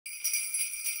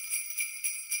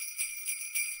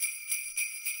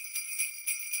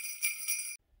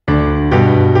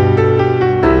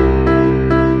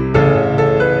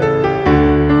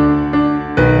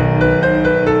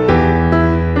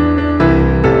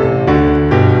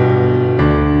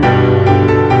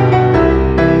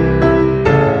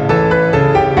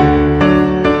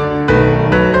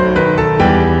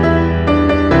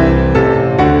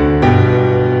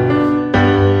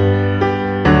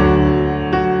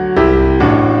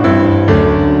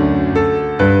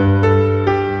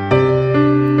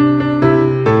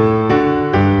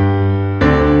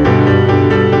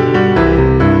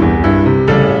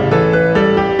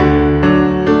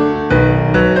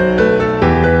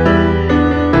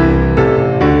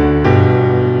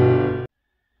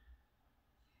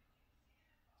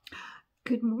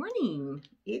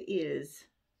is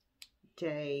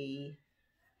day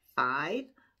 5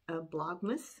 of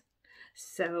Vlogmas.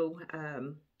 So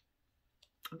I'm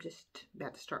just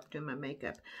about to start doing my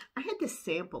makeup. I had this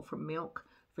sample from Milk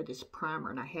for this primer,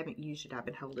 and I haven't used it. I've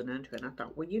been holding on to it, and I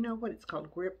thought, well, you know what? It's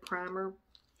called Grip Primer,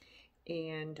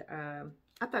 and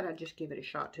I thought I'd just give it a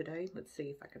shot today. Let's see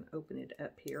if I can open it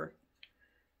up here.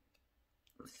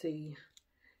 Let's see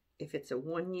if it's a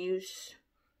one use.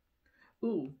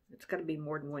 Ooh, it's got to be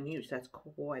more than one use. That's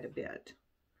quite a bit.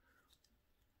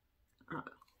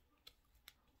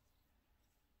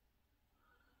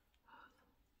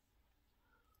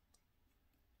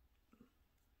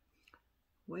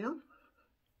 Well,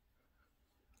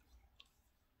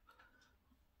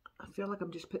 I feel like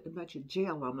I'm just putting a bunch of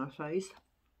gel on my face.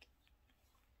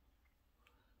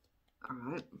 All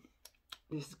right,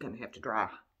 this is going to have to dry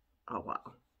a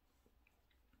while.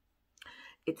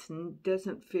 It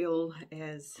doesn't feel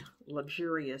as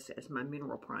luxurious as my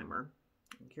mineral primer.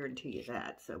 I guarantee you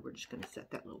that. So we're just going to set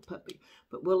that little puppy.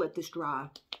 But we'll let this dry,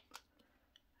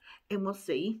 and we'll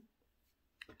see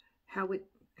how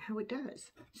it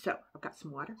does. So I've got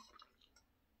some water.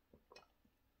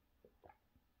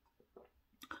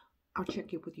 I'll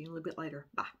check in with you a little bit later.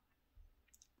 Bye.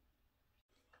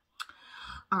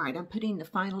 All right, I'm putting the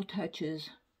final touches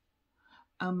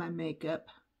on my makeup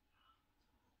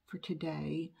for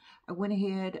today. I went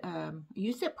ahead,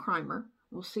 used that primer.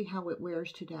 We'll see how it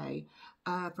wears today.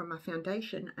 For my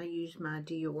foundation, I used my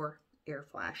Dior Air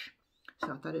Flash.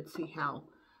 So I thought I'd see how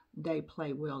they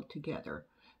play well together.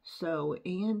 So,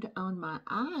 and on my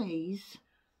eyes,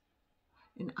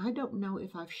 and I don't know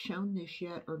if I've shown this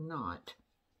yet or not.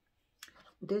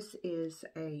 This is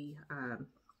a,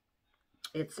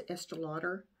 it's Estee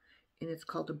Lauder, and it's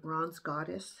called the Bronze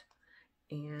Goddess.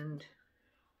 And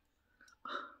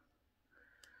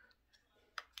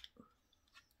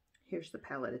here's the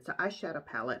palette. It's an eyeshadow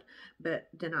palette, but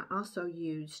then I also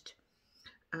used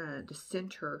the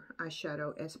center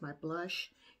eyeshadow as my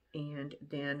blush, and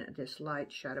then this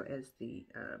light shadow as the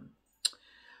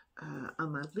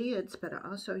on my lids, but I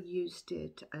also used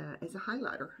it as a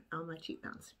highlighter on my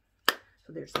cheekbones.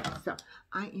 So there's that. So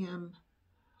I am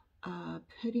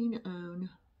putting on,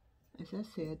 as I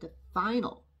said, the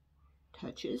final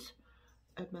touches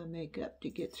of my makeup to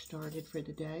get started for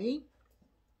the day.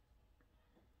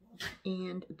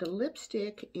 And the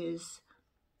lipstick is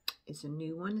a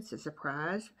new one. It's a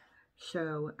surprise.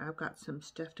 So I've got some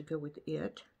stuff to go with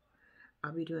it.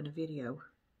 I'll be doing a video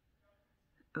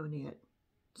on it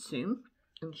soon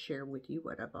and share with you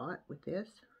what I bought with this.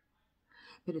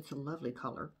 But it's a lovely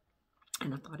color,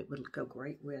 and I thought it would go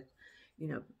great with, you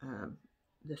know,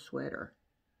 the sweater,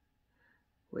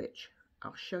 which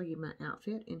I'll show you my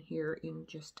outfit in here in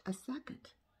just a second.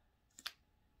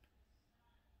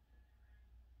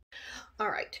 All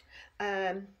right,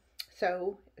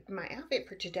 so my outfit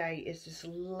for today is this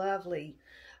lovely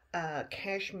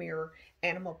cashmere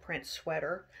animal print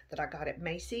sweater that I got at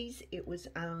Macy's. It was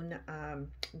on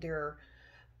their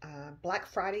Black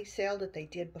Friday sale that they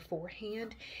did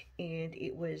beforehand, and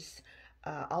it was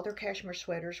all their cashmere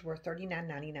sweaters were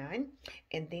 $39.99,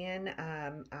 and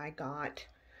then I got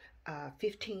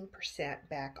 15%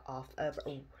 back off of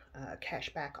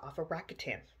cash back off of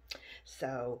Rakuten.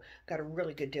 So got a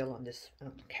really good deal on this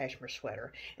cashmere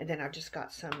sweater. And then I just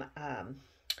got some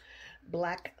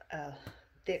black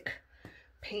thick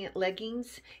pant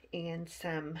leggings and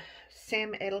some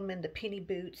Sam Edelman, the penny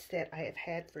boots that I have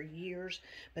had for years,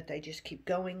 but they just keep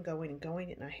going, going, and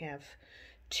going. And I have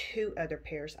 2 other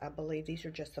pairs. I believe these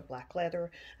are just the black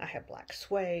leather. I have black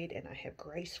suede and I have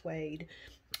gray suede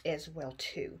as well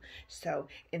too. So,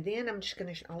 and then I'm just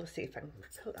gonna, let's see if I can,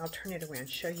 I'll turn it around and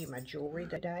show you my jewelry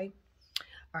today.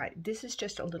 All right, this is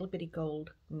just a little bitty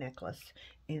gold necklace,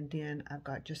 and then I've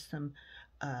got just some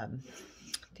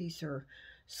these are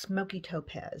smoky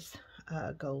topaz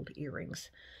gold earrings.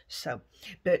 So,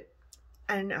 but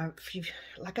and if you,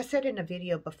 like I said in a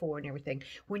video before and everything,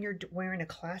 when you're wearing a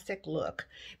classic look,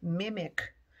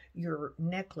 mimic your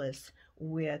necklace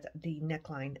with the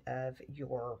neckline of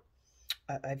your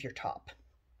top.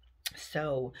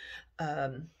 So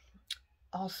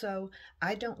also,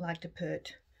 I don't like to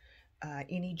put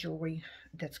any jewelry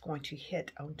that's going to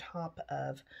hit on top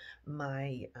of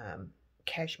my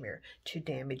cashmere to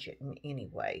damage it in any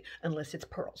way, unless it's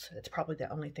pearls. It's probably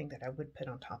the only thing that I would put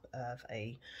on top of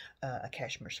a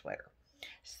cashmere sweater.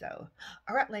 So,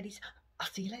 all right, ladies, I'll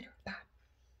see you later. Bye.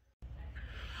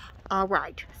 All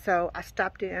right, so I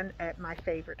stopped in at my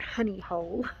favorite honey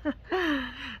hole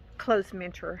clothes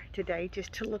mentor today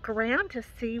just to look around to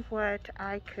see what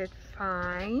I could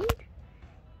find.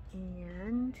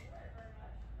 And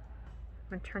I'm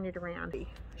going to turn it around and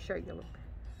show you a little bit.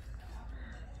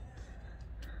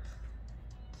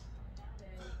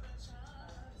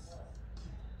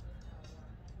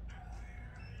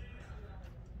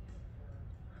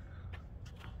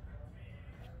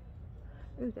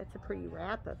 Ooh, that's a pretty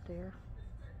wrap up there.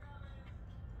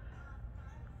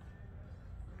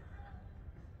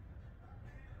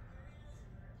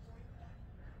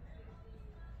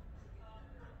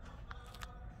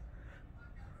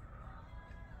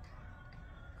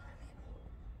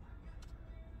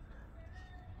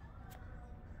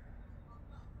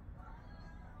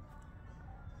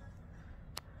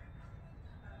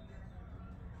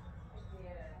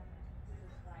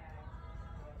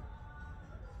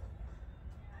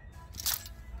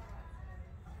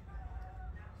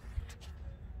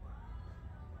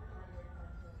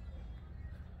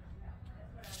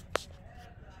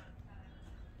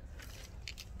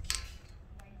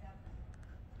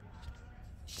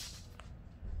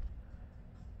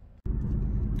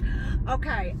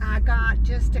 Okay, I got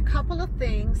just a couple of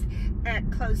things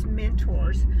at Close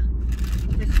Mentors.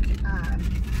 Just,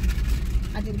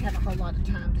 I didn't have a whole lot of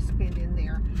time to spend in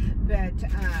there, but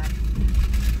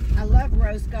I love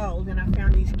rose gold, and I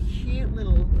found these cute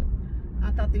little,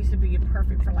 I thought these would be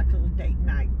perfect for like a little date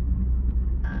night.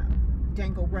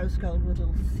 Dangle rose gold with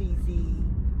little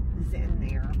CZs in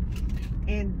there.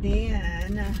 And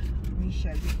then, let me show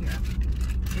you here.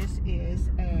 This is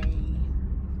a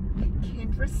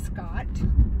Kendra Scott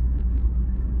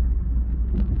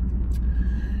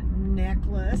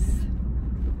necklace.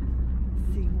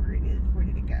 Let's see where it is. Where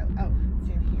did it go? Oh, it's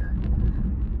in here.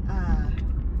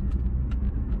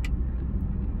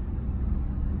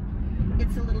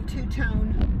 It's a little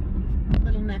two-tone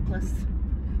little necklace,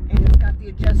 and it's got the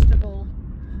adjustable,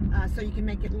 so you can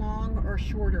make it long or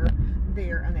shorter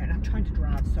there and there. And I'm trying to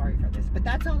drive, sorry for this, but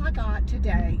that's all I got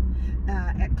today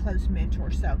at Close Mentor.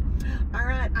 So, all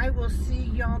right, I will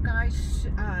see y'all guys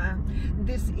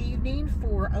this evening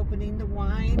for opening the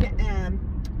wine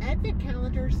advent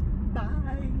calendars.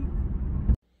 Bye.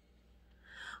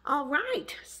 All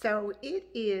right, so it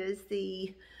is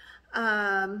the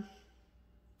 5th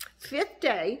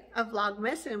day of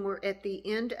Vlogmas, and we're at the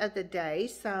end of the day,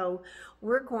 so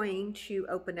we're going to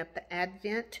open up the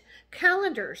advent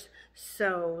calendars.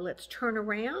 So let's turn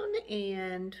around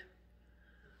and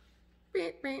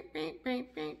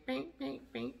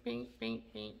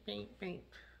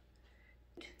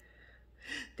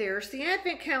there's the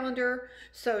advent calendar.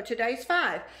 So today's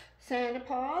 5. Santa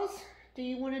Paws, do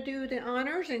you want to do the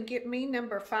honors and get me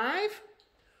number 5?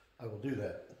 I will do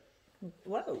that.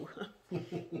 Whoa.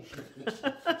 It's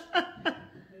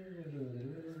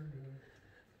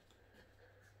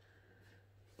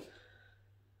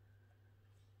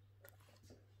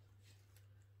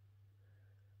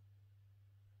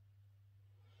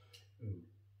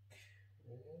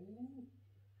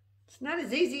not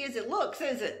as easy as it looks,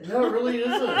 is it? No, it really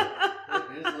isn't.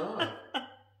 It is not.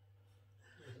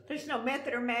 There's no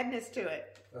method or madness to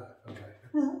it. Okay.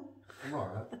 I'm all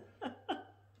right.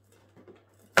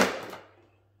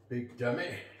 Big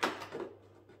dummy.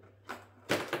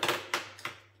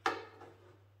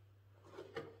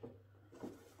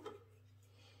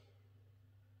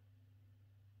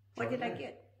 What did I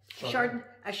get?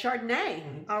 A Chardonnay.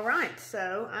 Mm-hmm. All right,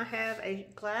 so I have a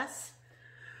glass.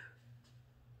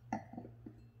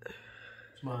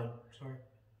 It's mine. Sorry.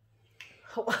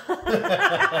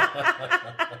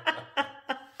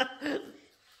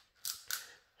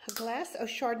 A glass of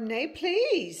Chardonnay,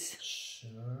 please.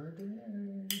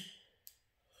 Chardonnay.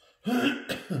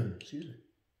 Excuse me.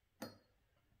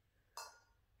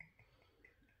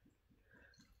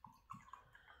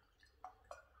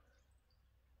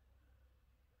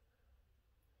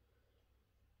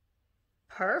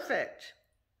 Perfect.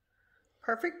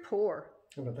 Perfect pour.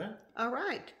 How about that? All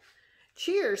right.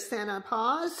 Cheers, Santa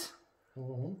Paws.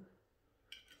 Mm-hmm.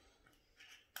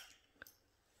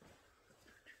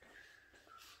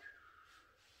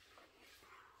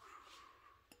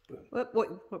 What,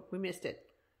 we missed it.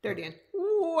 There it is.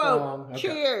 Whoa. Okay.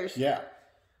 Cheers. Yeah.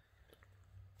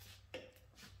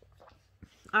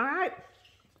 All right.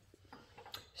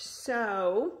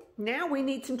 So now we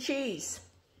need some cheese.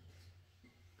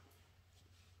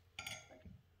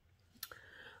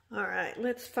 All right,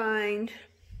 let's find,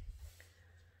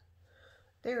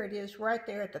 there it is, right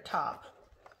there at the top.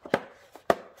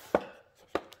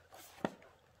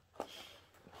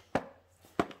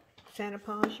 Santa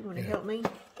Paws, you want to help me?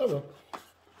 I will.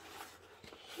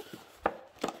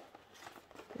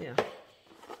 Yeah.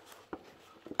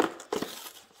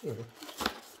 It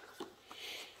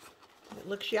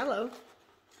looks yellow.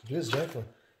 It is definitely.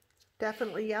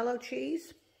 Definitely yellow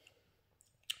cheese.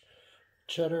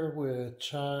 Cheddar with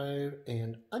chive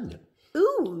and onion.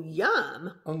 Ooh,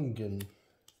 yum. Onion.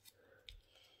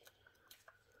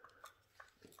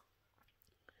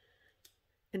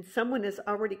 And someone has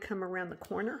already come around the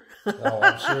corner. Oh,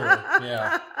 I'm sure.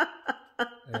 Yeah.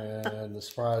 And the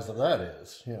surprise of that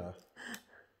is, yeah.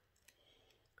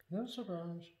 No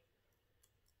surprise.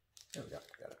 There we go.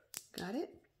 Got it. Got it?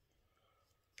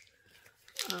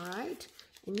 All right.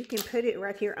 And you can put it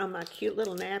right here on my cute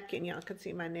little napkin. Y'all can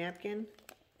see my napkin.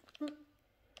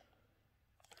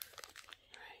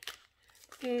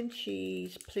 And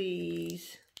cheese,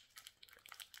 please.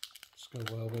 Let's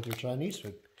go well with your Chinese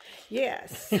food.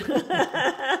 Yes.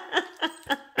 I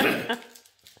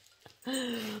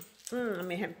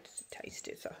may have to taste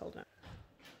it, so hold on.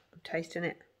 I'm tasting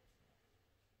it.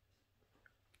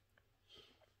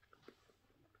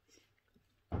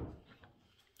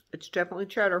 It's definitely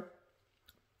cheddar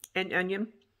and onion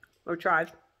or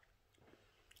chives.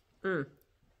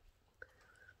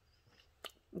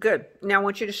 Good. Now I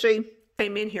want you to see,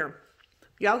 came in here.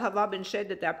 Y'all have all been said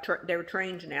that they're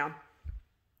trained now.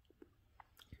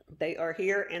 They are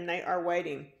here and they are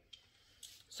waiting.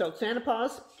 So Santa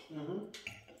Claus,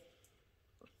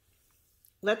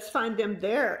 let's find them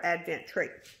their Advent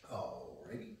treat.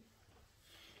 Alrighty.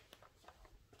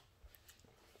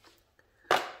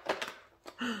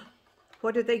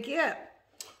 What did they get?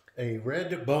 A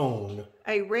red bone.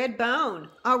 A red bone.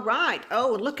 All right.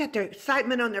 Oh, look at the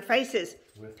excitement on their faces.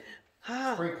 With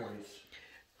sprinklings.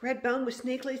 Red bone with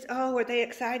sneaklies. Oh, are they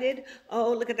excited?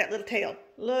 Oh, look at that little tail.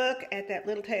 Look at that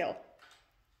little tail.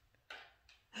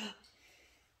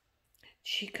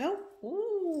 Chico?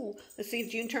 Ooh. Let's see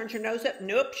if June turns her nose up.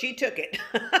 Nope, she took it.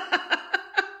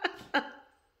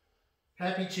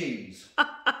 Happy cheese.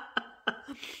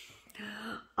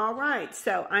 All right,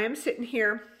 so I am sitting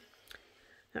here.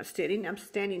 Not sitting, I'm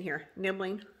standing here,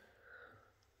 nibbling.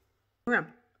 Yeah,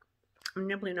 I'm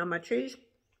nibbling on my cheese.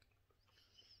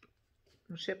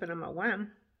 I'm sipping on my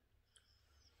wine.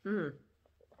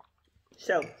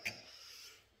 So,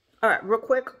 all right, real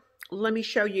quick, let me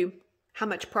show you how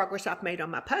much progress I've made on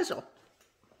my puzzle.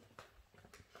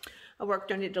 I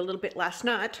worked on it a little bit last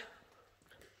night,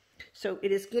 so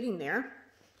it is getting there.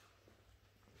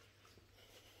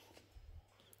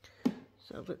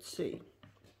 So let's see.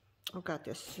 I've got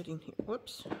this sitting here.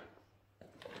 Whoops.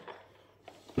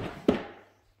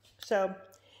 So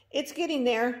it's getting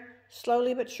there,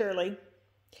 slowly but surely.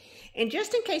 And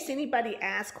just in case anybody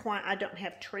asks why I don't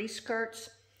have tree skirts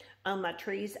on my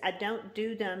trees, I don't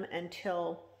do them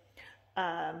until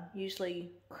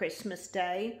usually Christmas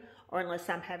Day, or unless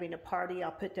I'm having a party,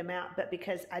 I'll put them out. But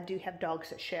because I do have dogs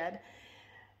that shed,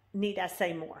 need I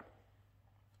say more?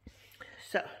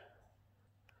 So,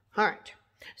 all right.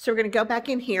 So we're going to go back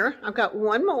in here. I've got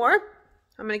one more.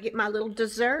 I'm going to get my little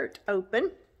dessert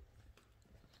open.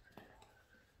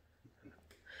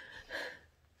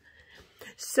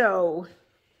 So,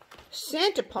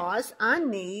 Santa Claus, I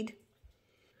need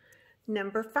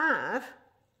number 5.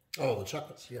 Oh, the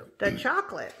chocolates, yeah. The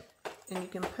chocolate. And you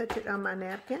can put it on my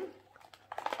napkin.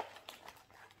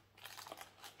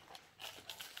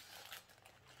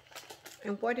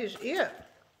 And what is it?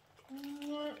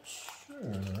 Not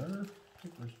sure.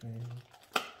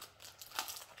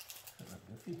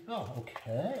 Oh,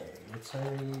 okay. It's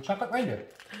a chocolate reindeer.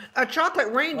 A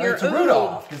chocolate reindeer. It's a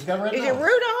Rudolph. It's got a red nose. Is it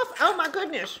Rudolph? Oh my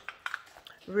goodness.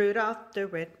 Rudolph the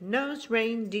red-nosed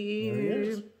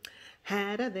reindeer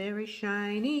had a very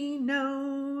shiny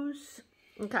nose.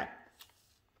 Okay.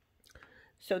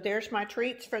 So there's my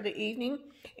treats for the evening.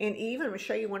 And even, I'm going to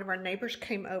show you, one of our neighbors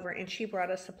came over and she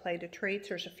brought us a plate of treats.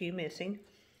 There's a few missing.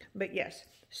 But yes.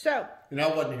 So. And I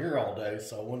wasn't here all day,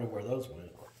 so I wonder where those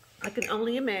went. I can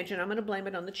only imagine. I'm going to blame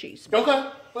it on the cheese. Okay.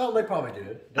 Well, they probably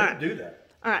did. They do that.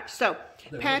 All right. So,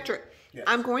 Patrick, yes.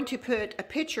 I'm going to put a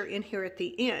picture in here at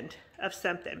the end of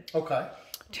something. Okay.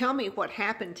 Tell me what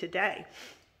happened today.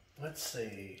 Let's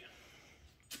see.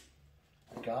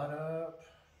 Got up.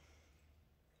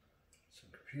 Some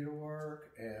computer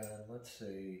work. And let's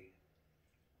see.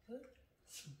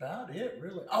 That's about it,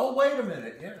 really. Oh, wait a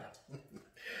minute. Yeah.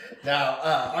 Now,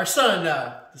 our son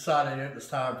decided it was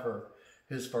time for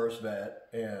his first vet,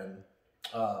 and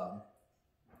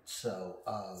so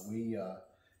he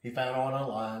found one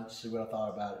online to see what I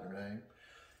thought about it and everything,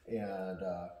 and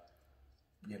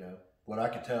you know, what I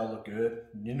could tell looked good.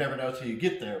 You never know till you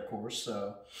get there, of course.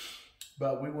 So,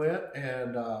 but we went,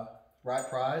 and right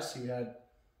price. He had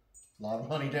a lot of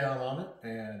money down on it,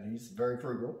 and he's very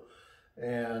frugal,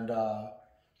 and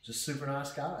just super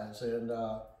nice guys, and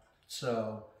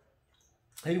so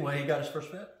anyway, he got his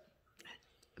first vet.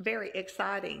 Very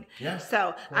exciting. Yeah.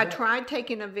 So I tried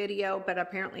taking a video, but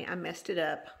apparently I messed it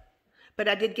up. But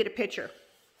I did get a picture.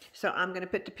 So I'm going to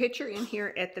put the picture in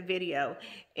here at the video.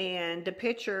 And the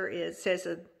picture says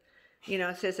it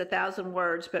says 1,000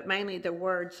 words, but mainly the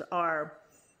words are,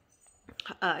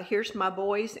 here's my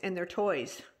boys and their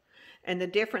toys. And the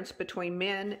difference between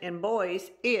men and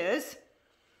boys is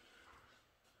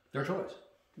Their toys.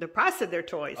 the price of their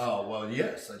toys. Oh, well,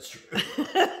 yes, that's true.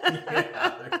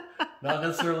 Yeah, they're not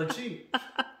necessarily cheap.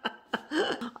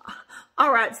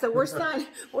 All right, so we're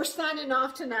signing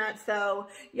off tonight. So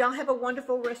y'all have a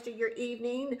wonderful rest of your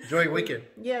evening. Enjoy your weekend.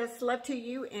 Yes, love to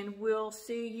you, and we'll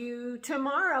see you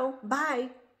tomorrow. Bye.